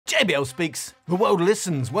JBL speaks, the world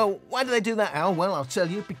listens. Well, why do they do that, Al? Well, I'll tell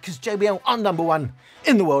you, because JBL are #1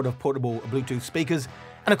 in the world of portable Bluetooth speakers.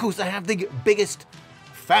 And of course, they have the biggest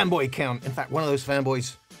fanboy count. In fact, one of those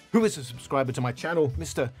fanboys, who is a subscriber to my channel,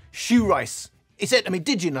 Mr. Shoe Rice, he said to me,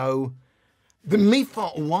 did you know the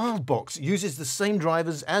Mifa Wildbox uses the same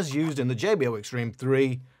drivers as used in the JBL Xtreme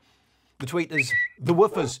 3, the tweeters, the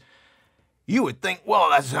woofers? You would think, well,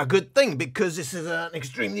 that's a good thing because this is an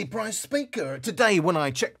extremely priced speaker. Today, when I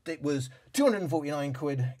checked, it was 249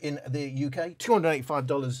 quid in the UK,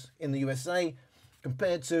 $285 in the USA,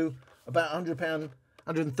 compared to about £100,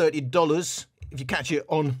 $130 if you catch it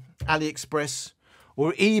on AliExpress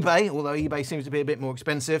or eBay, although eBay seems to be a bit more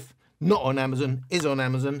expensive. Not on Amazon, is on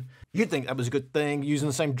Amazon. You'd think that was a good thing, using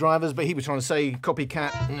the same drivers, but he was trying to say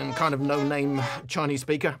copycat and kind of no-name Chinese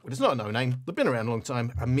speaker. Well, it's not a no-name. They've been around a long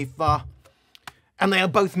time. A Mifa. And they are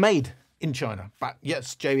both made in China. But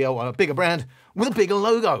yes, JBL are a bigger brand with a bigger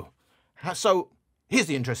logo. So here's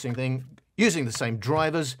the interesting thing. Using the same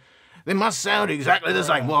drivers, they must sound exactly the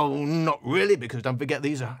same. Well, not really, because don't forget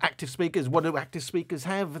these are active speakers. What do active speakers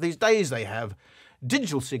have these days? They have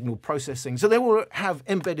digital signal processing. So they will have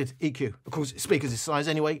embedded EQ. Of course, speakers this size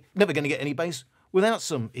anyway, never going to get any bass without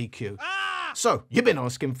some EQ. So you've been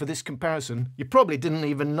asking for this comparison. You probably didn't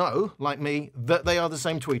even know, like me, that they are the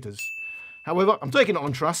same tweeters. However, I'm taking it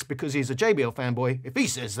on trust because he's a JBL fanboy. If he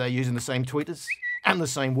says they're using the same tweeters and the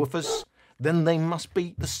same woofers, then they must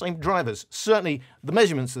be the same drivers. Certainly, the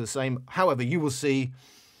measurements are the same. However, you will see,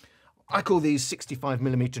 I call these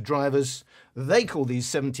 65mm drivers. They call these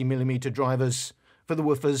 70mm drivers for the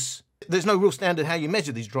woofers. There's no real standard how you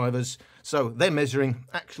measure these drivers. So they're measuring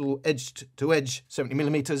actual edge-to-edge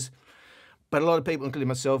 70mm. But a lot of people, including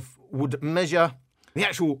myself, would measure the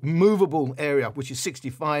actual movable area, which is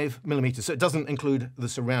 65mm, so it doesn't include the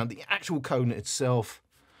surround, the actual cone itself.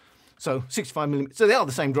 So 65mm, so they are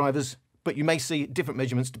the same drivers, but you may see different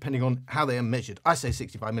measurements depending on how they are measured. I say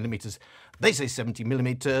 65mm, they say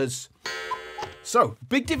 70mm. So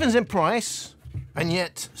big difference in price, and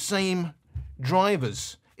yet same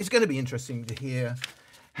drivers. It's going to be interesting to hear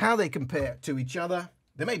how they compare to each other.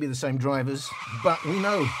 They may be the same drivers, but we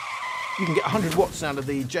know you can get 100 watts out of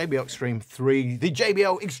the JBL Xtreme 3, the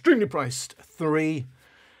JBL extremely priced 3.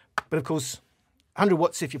 But of course, 100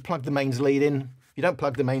 watts if you plug the mains lead in. If you don't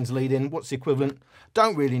plug the mains lead in, what's the equivalent?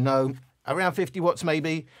 Don't really know. Around 50 watts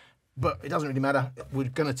maybe, but it doesn't really matter. We're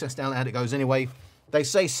going to test out how it goes anyway. They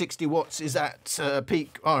say 60 watts is at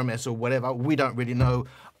peak RMS or whatever. We don't really know.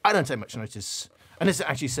 I don't take much notice. And this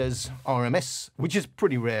actually says RMS, which is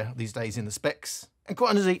pretty rare these days in the specs. And quite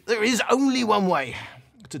honestly, there is only one way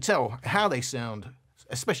to tell how they sound,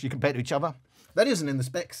 especially compared to each other. That isn't in the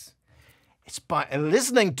specs. It's by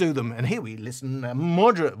listening to them. And here we listen at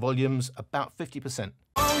moderate volumes, about 50%.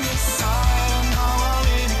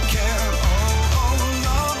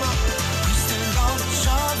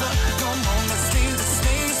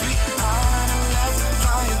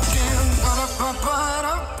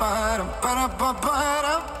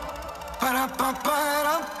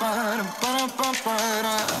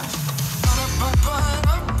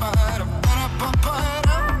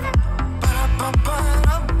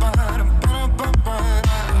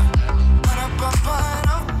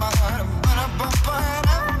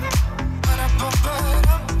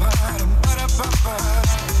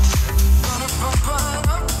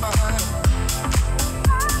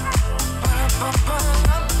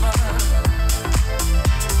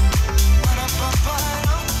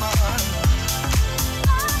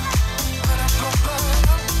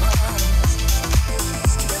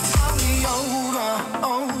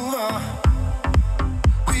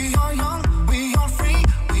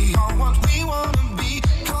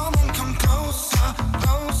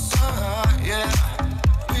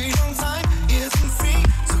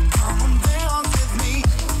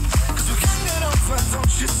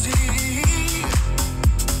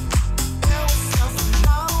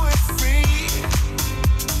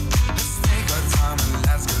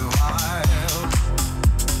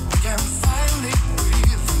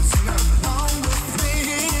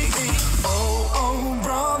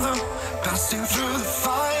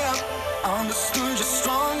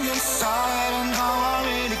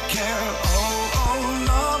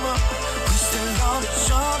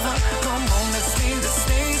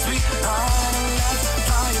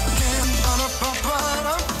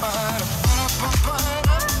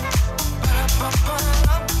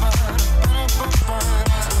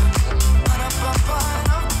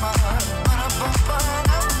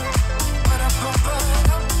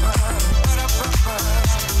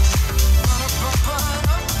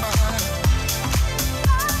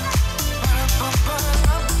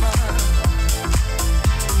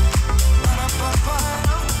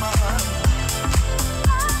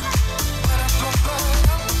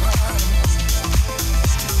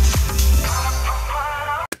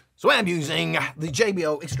 I'm using the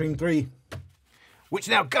JBL Xtreme 3, which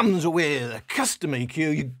now comes with a custom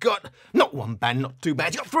EQ. You've got not one band, not two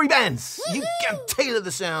bands, you've got 3 bands. You can tailor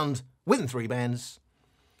the sound within 3 bands.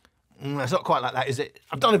 It's not quite like that, is it?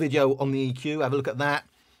 I've done a video on the EQ, have a look at that.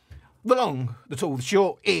 The long, the tall, the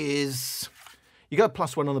short is, you go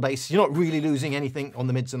 +1 on the bass, you're not really losing anything on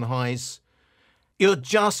the mids and the highs. You're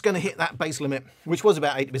just gonna hit that bass limit, which was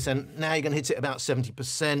about 80%. Now you're gonna hit it about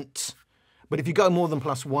 70%. But if you go more than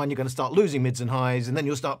 +1, you're gonna start losing mids and highs, and then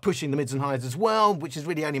you'll start pushing the mids and highs as well, which is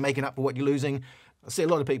really only making up for what you're losing. I see a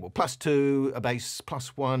lot of people, +2, a bass,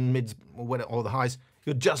 +1, mids, or the highs.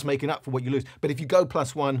 You're just making up for what you lose. But if you go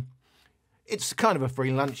 +1, it's kind of a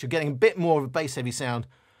free lunch. You're getting a bit more of a bass-heavy sound,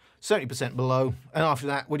 70% below, and after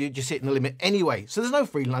that, well, you're just hitting the limit anyway. So there's no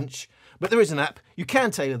free lunch, but there is an app. You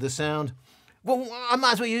can tailor the sound. Well, I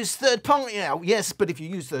might as well use third party now. Yes, but if you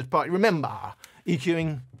use third party, remember,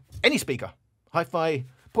 EQing any speaker, hi-fi,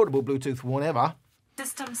 portable, Bluetooth, whatever.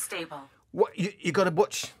 System stable. What you got to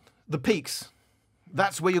watch the peaks.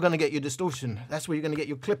 That's where you're going to get your distortion. That's where you're going to get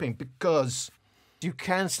your clipping, because you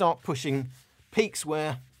can start pushing peaks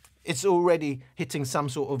where it's already hitting some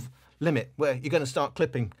sort of limit, where you're going to start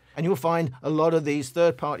clipping. And you'll find a lot of these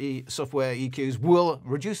third-party software EQs will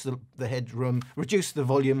reduce the headroom, reduce the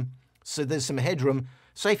volume, so there's some headroom,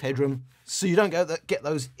 safe headroom, so you don't get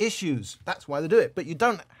those issues. That's why they do it. But you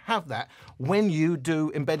don't have that when you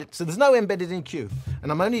do embedded. So there's no embedded EQ.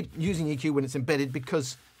 And I'm only using EQ when it's embedded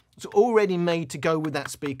because it's already made to go with that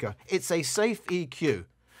speaker. It's a safe EQ,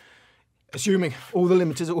 assuming all the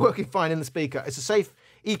limiters are working fine in the speaker. It's a safe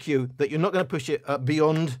EQ that you're not going to push it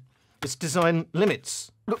beyond its design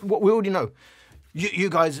limits. Look, what we already know. You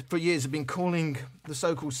guys for years have been calling the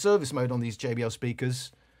so-called service mode on these JBL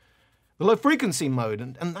speakers the low frequency mode,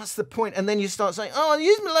 and that's the point. And then you start saying, oh, I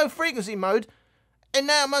use my low frequency mode, and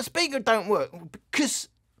now my speaker don't work, because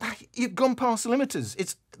you've gone past the limiters.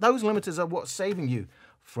 It's those limiters are what's saving you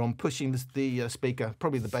from pushing the speaker,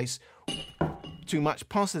 probably the bass, too much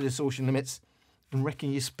past the distortion limits and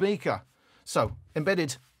wrecking your speaker. So,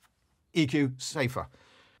 embedded EQ safer.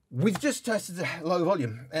 We've just tested the low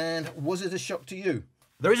volume, and was it a shock to you?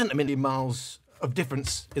 There isn't a million miles of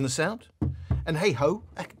difference in the sound. And hey ho,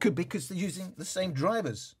 that could be because they're using the same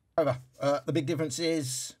drivers. However, the big difference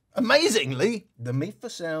is, amazingly, the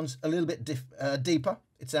Mifa sounds a little bit deeper.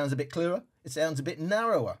 It sounds a bit clearer. It sounds a bit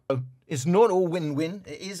narrower. So it's not all win-win.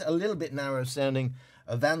 It is a little bit narrower sounding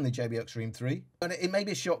than the JBL Xtreme 3. And it may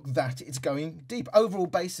be a shock that it's going deep. Overall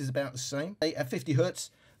bass is about the same. At 50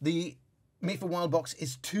 Hertz, the Mifa Wildbox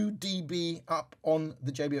is 2 dB up on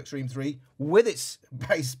the JBL Xtreme 3 with its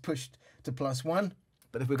bass pushed to +1.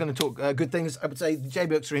 But if we're going to talk good things, I would say the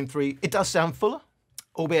JBL Xtreme 3, it does sound fuller,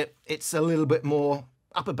 albeit it's a little bit more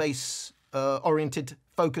upper bass oriented,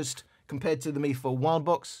 focused compared to the Mifa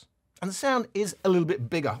Wildbox. And the sound is a little bit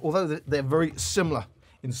bigger, although they're very similar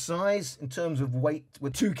in size. In terms of weight, we're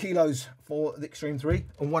 2 kilos for the Xtreme 3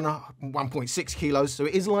 and 1.6 kilos, so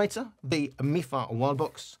it is lighter. The Mifa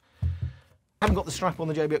Wildbox. I haven't got the strap on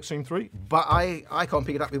the JBL Xtreme 3, but I can't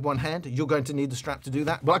pick it up with one hand. You're going to need the strap to do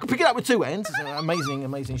that. But I can pick it up with 2 hands. It's an amazing,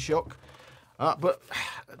 amazing shock. But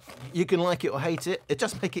you can like it or hate it. It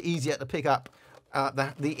just makes it easier to pick up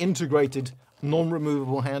the integrated,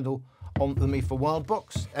 non-removable handle on the Mifa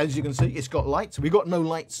Wildbox. As you can see, it's got lights. We've got no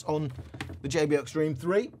lights on the JBL Xtreme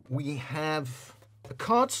 3. We have a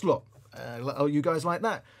card slot. Oh, you guys like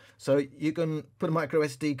that? So you can put a micro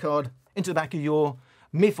SD card into the back of your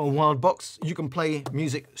Mifa Wildbox. You can play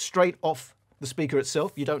music straight off the speaker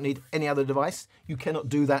itself. You don't need any other device. You cannot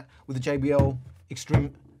do that with the JBL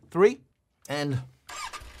Xtreme 3. And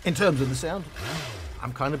in terms of the sound,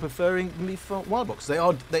 I'm kind of preferring the Mifa Wildbox.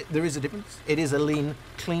 There is a difference. It is a lean,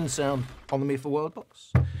 clean sound on the Mifa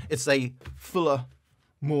Wildbox. It's a fuller,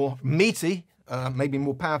 more meaty, maybe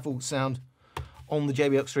more powerful sound on the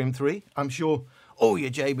JBL Xtreme 3. I'm sure all your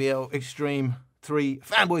JBL Xtreme 3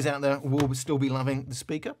 fanboys out there will still be loving the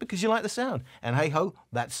speaker because you like the sound. And hey ho,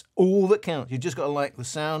 that's all that counts. You just got to like the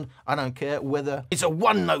sound. I don't care whether it's a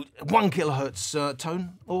 1 note, 1 kilohertz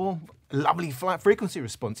tone or a lovely flat frequency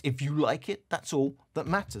response. If you like it, that's all that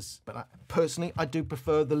matters. But personally, I do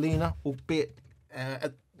prefer the leaner, albeit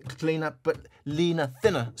cleaner, but leaner,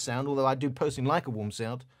 thinner sound, although I do personally like a warm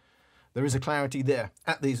sound. There is a clarity there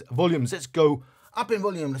at these volumes. Let's go up in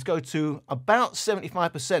volume. Let's go to about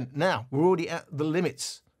 75%. Now, we're already at the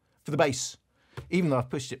limits for the bass, even though I've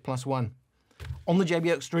pushed it +1. On the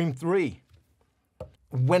JBL Xtreme 3,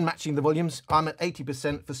 when matching the volumes, I'm at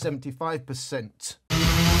 80% for 75%.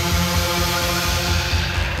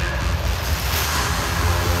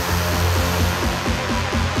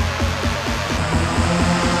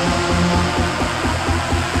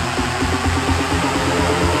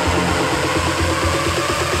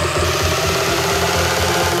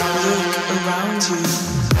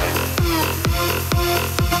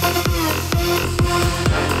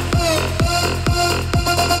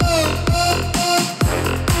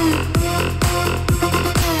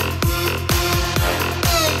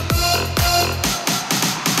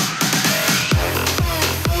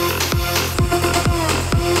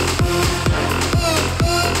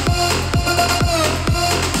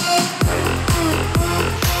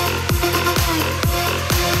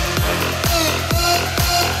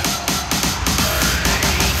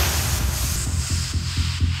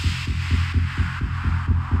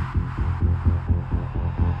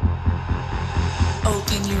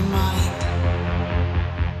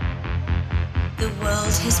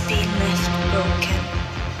 been left broken.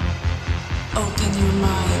 Open your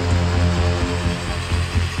mind.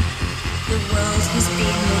 The world has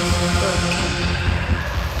been left broken.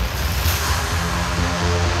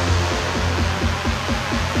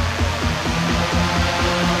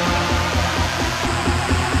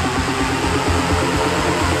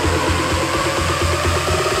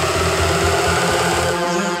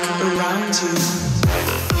 Look around you.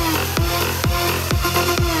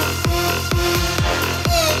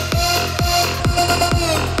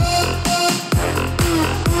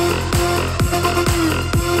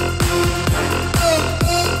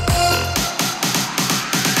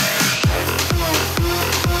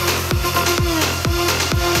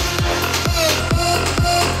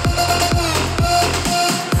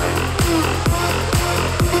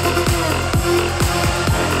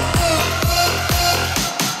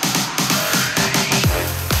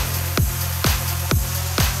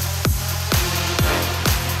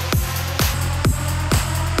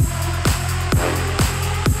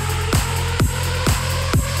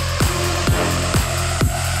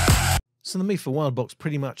 So the Mifa Wildbox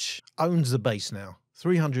pretty much owns the bass now.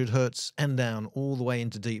 300 Hz and down all the way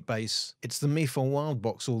into deep bass. It's the Mifa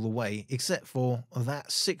Wildbox all the way, except for that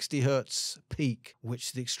 60 Hz peak,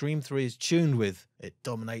 which the Xtreme 3 is tuned with. It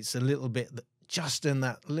dominates a little bit just in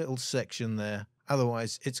that little section there.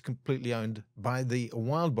 Otherwise, it's completely owned by the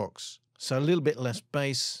Wildbox. So a little bit less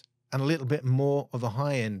bass and a little bit more of a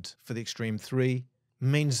high end for the Xtreme 3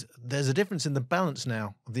 means there's a difference in the balance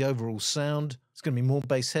now of the overall sound. It's going to be more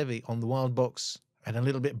bass heavy on the Wildbox and a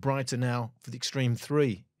little bit brighter now for the Xtreme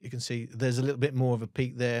 3. You can see there's a little bit more of a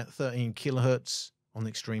peak there, 13 kilohertz on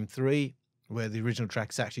the Xtreme 3, where the original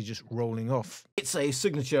track is actually just rolling off. It's a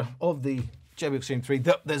signature of the JBL Xtreme 3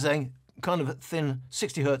 that there's a kind of a thin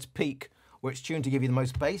 60 Hz peak where it's tuned to give you the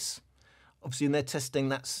most bass. Obviously in their testing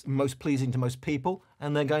that's most pleasing to most people,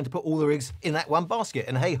 and they're going to put all the rigs in that one basket.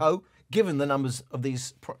 And hey ho, given the numbers of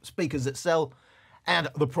these speakers that sell and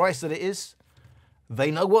the price that it is, they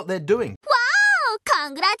know what they're doing. Wow!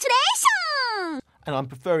 Congratulations! And I'm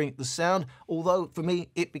preferring the sound, although for me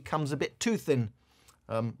it becomes a bit too thin.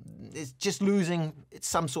 It's just losing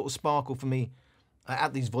some sort of sparkle for me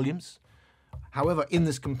at these volumes. However, in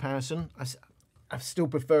this comparison, I'm still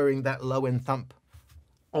preferring that low-end thump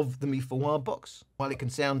of the Mifa Wildbox. While it can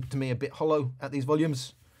sound to me a bit hollow at these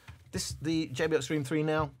volumes, the JBL Xtreme 3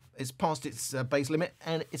 now is past its bass limit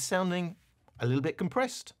and it's sounding a little bit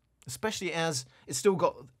compressed, especially as it's still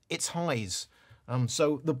got its highs.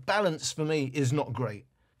 So the balance for me is not great.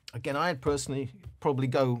 Again, I'd personally probably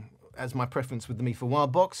go as my preference with the Mifa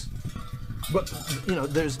Wildbox, but you know,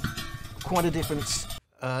 there's quite a difference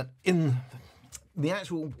in the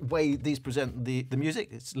actual way these present the music.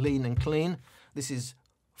 It's lean and clean. This is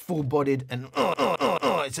full-bodied and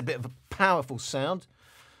it's a bit of a powerful sound,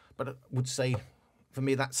 but I would say for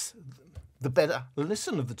me that's the better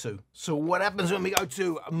listen of the two. So what happens when we go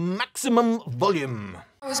to maximum volume?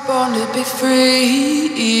 I was born to be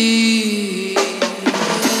free.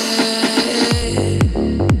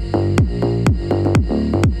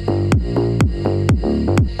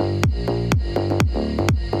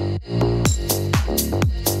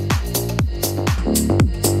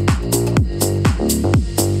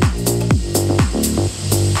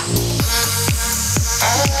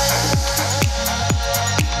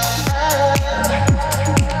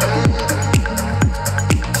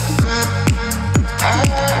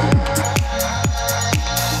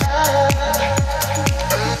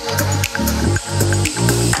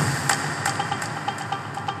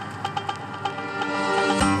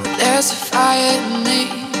 There's a fire in me,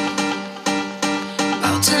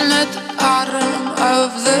 melting at the bottom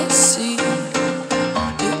of the sea.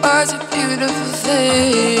 It was a beautiful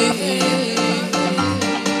thing.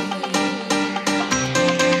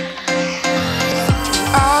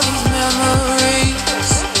 All these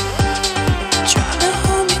memories trying to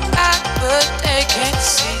hold me back, but they can't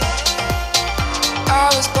see. I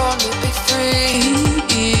was born to be free.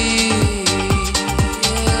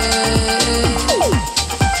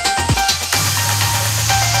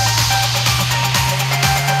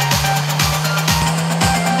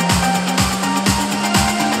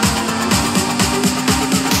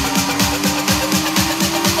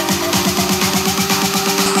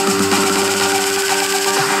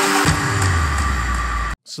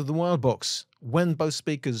 So the Wildbox, when both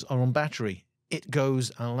speakers are on battery, it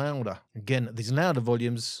goes louder. Again, these louder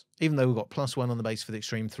volumes, even though we've got +1 on the bass for the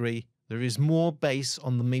Xtreme 3, there is more bass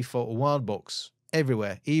on the Mifa Wildbox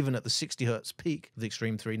everywhere, even at the 60 Hz peak of the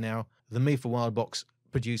Xtreme 3 now. The Mifa Wildbox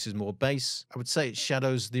produces more bass. I would say it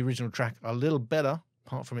shadows the original track a little better,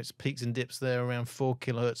 apart from its peaks and dips there around 4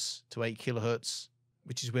 kilohertz to 8 kilohertz.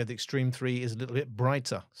 which is where the Xtreme 3 is a little bit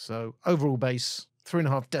brighter. So overall bass,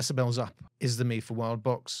 3.5 decibels up is the Mifa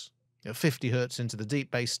Wildbox. At 50 hertz into the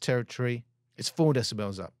deep bass territory, it's 4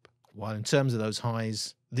 decibels up. While in terms of those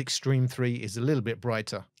highs, the Xtreme 3 is a little bit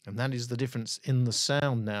brighter. And that is the difference in the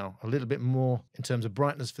sound now. A little bit more in terms of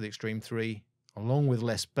brightness for the Xtreme 3, along with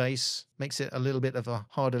less bass, makes it a little bit of a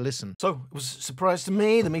harder listen. So it was a surprise to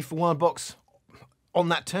me, the Mifa Wildbox on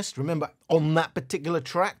that test. Remember, on that particular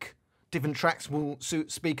track, different tracks will suit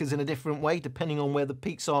speakers in a different way, depending on where the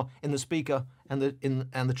peaks are in the speaker and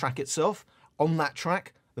the track itself. On that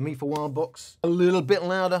track, the Mifa Wildbox, a little bit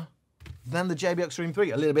louder than the JBL Xtreme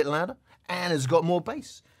 3, a little bit louder, and has got more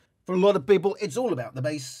bass. For a lot of people, it's all about the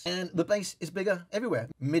bass, and the bass is bigger everywhere.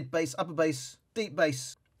 Mid bass, upper bass, deep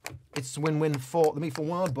bass. It's a win-win for the Mifa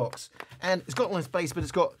Wildbox. And it's got less bass, but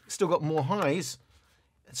it's still got more highs.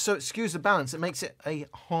 So it skews the balance. It makes it a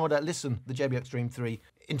harder listen, the JBL Xtreme 3.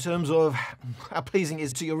 In terms of how pleasing it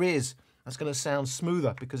is to your ears, that's going to sound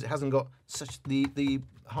smoother because it hasn't got such the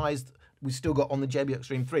highs we still got on the JBL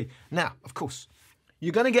Xtreme 3. Now, of course,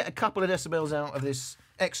 you're going to get a couple of decibels out of this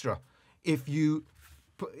extra if you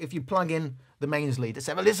plug in the mains lead. Let's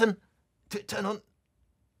have a listen. Turn on.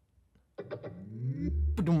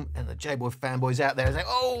 And the JBL fanboys out there are saying,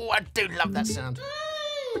 oh, I do love that sound.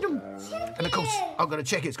 And of course, I've got to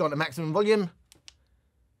check it's gone to maximum volume.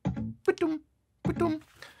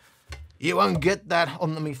 You won't get that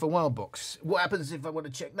on the Mifa Wildbox. What happens if I want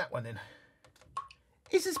to check that one then?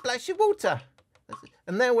 It's a splash of water.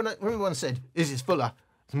 And there, when everyone said, this is fuller,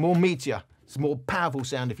 it's more meatier, it's a more powerful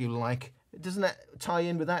sound if you like. Doesn't that tie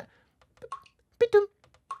in with that?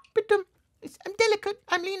 I'm delicate,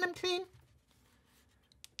 I'm lean, I'm clean.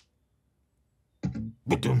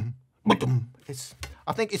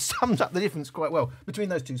 I think it sums up the difference quite well between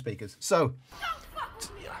those two speakers. So,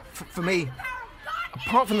 for me,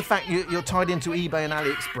 apart from the fact you're tied into eBay and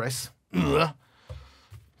AliExpress,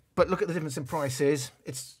 but look at the difference in prices.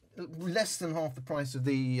 It's less than half the price of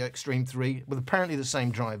the Xtreme 3, with apparently the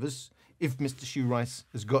same drivers, if Mr. Shoe Rice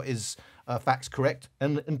has got his facts correct.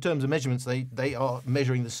 And in terms of measurements, they are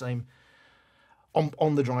measuring the same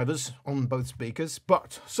on the drivers, on both speakers.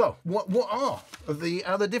 But, so, what are the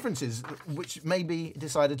other differences which may be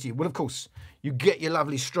decided to you? Well, of course, you get your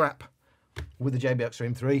lovely strap with the JBL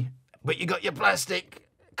Xtreme 3, but you got your plastic,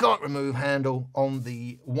 can't remove handle on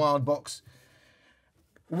the Wildbox.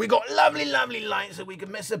 We got lovely, lovely lights that we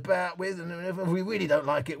can mess about with, and if we really don't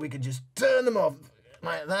like it, we can just turn them off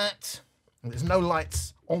like that. And there's no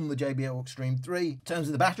lights on the JBL Xtreme 3. In terms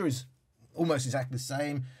of the batteries, almost exactly the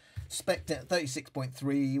same. Spec'd at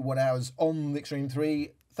 36.3 watt hours on the Xtreme 3,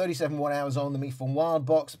 37 watt hours on the Mifa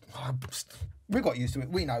Wildbox. We've got used to it.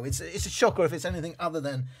 We know it's a shocker if it's anything other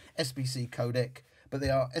than SBC codec, but they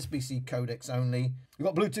are SBC codecs only. We've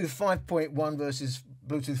got Bluetooth 5.1 versus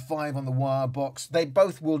Bluetooth 5 on the Wildbox. They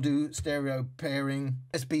both will do stereo pairing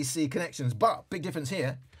SBC connections, but big difference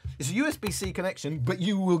here. It's a USB-C connection, but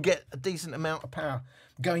you will get a decent amount of power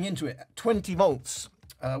going into it. 20 volts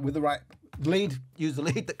with the right lead. Use the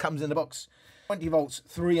lead that comes in the box. 20 volts,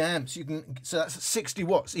 3 amps. So that's 60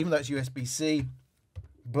 watts, even though it's USB-C.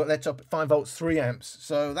 But let's up at 5 volts, 3 amps.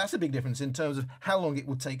 So that's a big difference in terms of how long it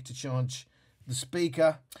will take to charge the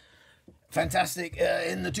speaker. Fantastic.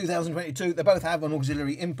 In the 2022, they both have an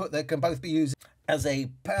auxiliary input. They can both be used as a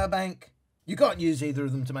power bank. You can't use either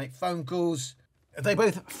of them to make phone calls. They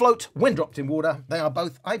both float when dropped in water. They are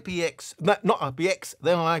both IPX, not IPX,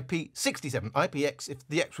 they are IP67. IPX, if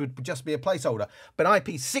the X would just be a placeholder. But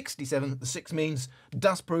IP67, the 6 means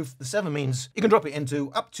dust proof, the 7 means you can drop it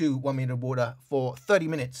into up to 1 meter of water for 30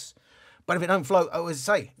 minutes. But if it don't float, I always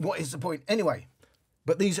say, what is the point anyway?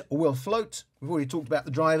 But these will float. We've already talked about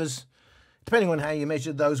the drivers. Depending on how you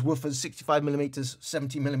measure those woofers, 65 millimeters,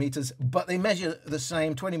 70 millimeters, but they measure the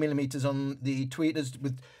same, 20 millimeters on the tweeters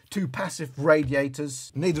with 2 passive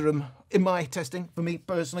radiators. Neither of them, in my testing, for me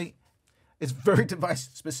personally, is very device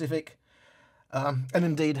specific. And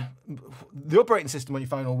indeed, the operating system on your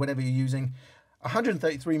phone or whatever you're using,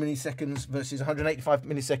 133 milliseconds versus 185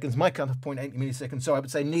 milliseconds, my cut-off point 80 milliseconds. So I would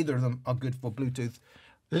say neither of them are good for Bluetooth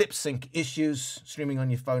lip sync issues, streaming on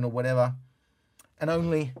your phone or whatever. And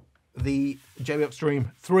only the JBL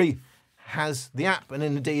Xtreme 3 has the app, and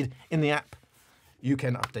indeed in the app you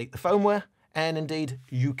can update the firmware, and indeed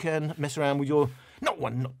you can mess around with your not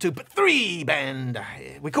 1, not 2, but 3 band.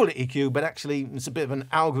 We call it EQ, but actually it's a bit of an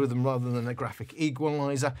algorithm rather than a graphic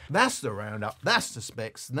equalizer. That's the roundup, that's the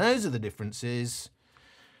specs, those are the differences.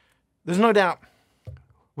 There's no doubt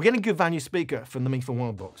we're getting a good value speaker from the Mifa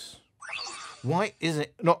Wildbox. Why is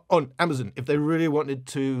it not on Amazon if they really wanted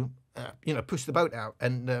to push the boat out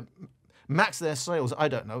and max their sales? I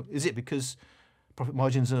don't know. Is it because profit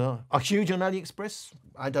margins are huge on AliExpress.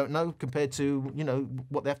 I don't know, compared to, you know,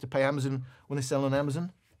 what they have to pay Amazon when they sell on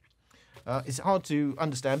Amazon. It's hard to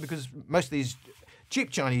understand because most of these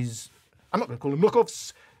cheap Chinese, I'm not going to call them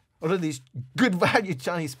knockoffs, a lot of these good value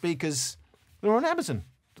Chinese speakers, they're on Amazon.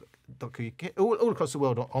 All across the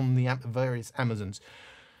world on the various Amazons.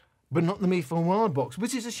 But not the Mifa Wildbox,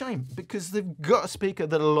 which is a shame because they've got a speaker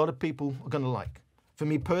that a lot of people are going to like. For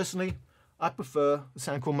me personally, I prefer the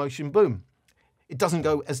Soundcore Motion Boom. It doesn't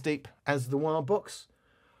go as deep as the Wildbox,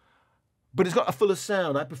 but it's got a fuller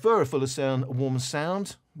sound. I prefer a fuller sound, a warmer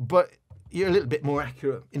sound, but you're a little bit more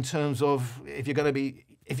accurate in terms of if you're going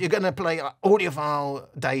to play audiophile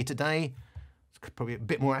day to day, it's probably a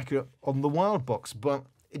bit more accurate on the Wildbox, but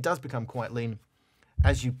it does become quite lean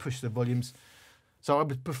as you push the volumes. So I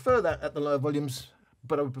would prefer that at the lower volumes,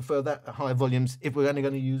 but I would prefer that at higher volumes if we're only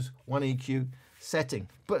going to use one EQ setting.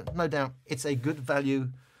 But no doubt, it's a good value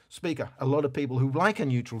speaker. A lot of people who like a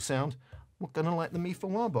neutral sound are going to like the Mifa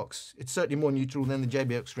Wildbox. It's certainly more neutral than the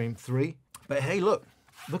JBL Xtreme 3. But hey, look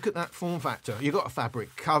at that form factor. You've got a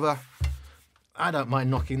fabric cover. I don't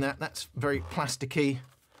mind knocking that. That's very plasticky.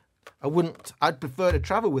 I'd prefer to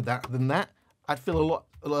travel with that than that. I'd feel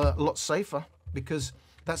a lot safer because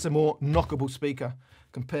that's a more knockable speaker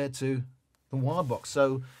compared to the Wildbox.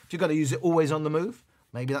 So if you've got to use it always on the move,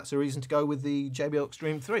 maybe that's a reason to go with the JBL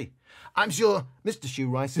Xtreme 3. I'm sure Mr. Shoe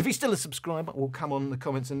Rice, if he's still a subscriber, will come on in the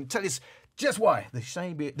comments and tell us just why the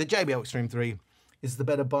JBL Xtreme 3 is the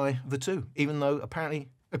better buy of the two, even though apparently,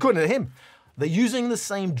 according to him, they're using the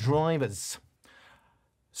same drivers.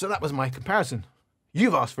 So that was my comparison.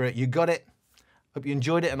 You've asked for it, you got it. Hope you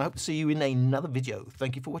enjoyed it, and I hope to see you in another video.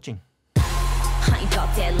 Thank you for watching. I ain't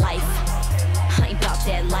about that life. I ain't about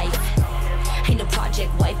that life. Ain't no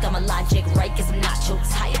project wife, got my logic right, cause I'm not your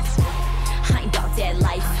type. I ain't about that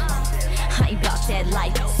life. I ain't about that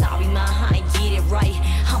life. Sorry, ma, I ain't get it right.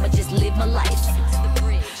 I'ma just live my life.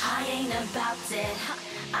 I ain't about that.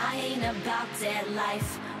 I ain't about that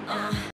life.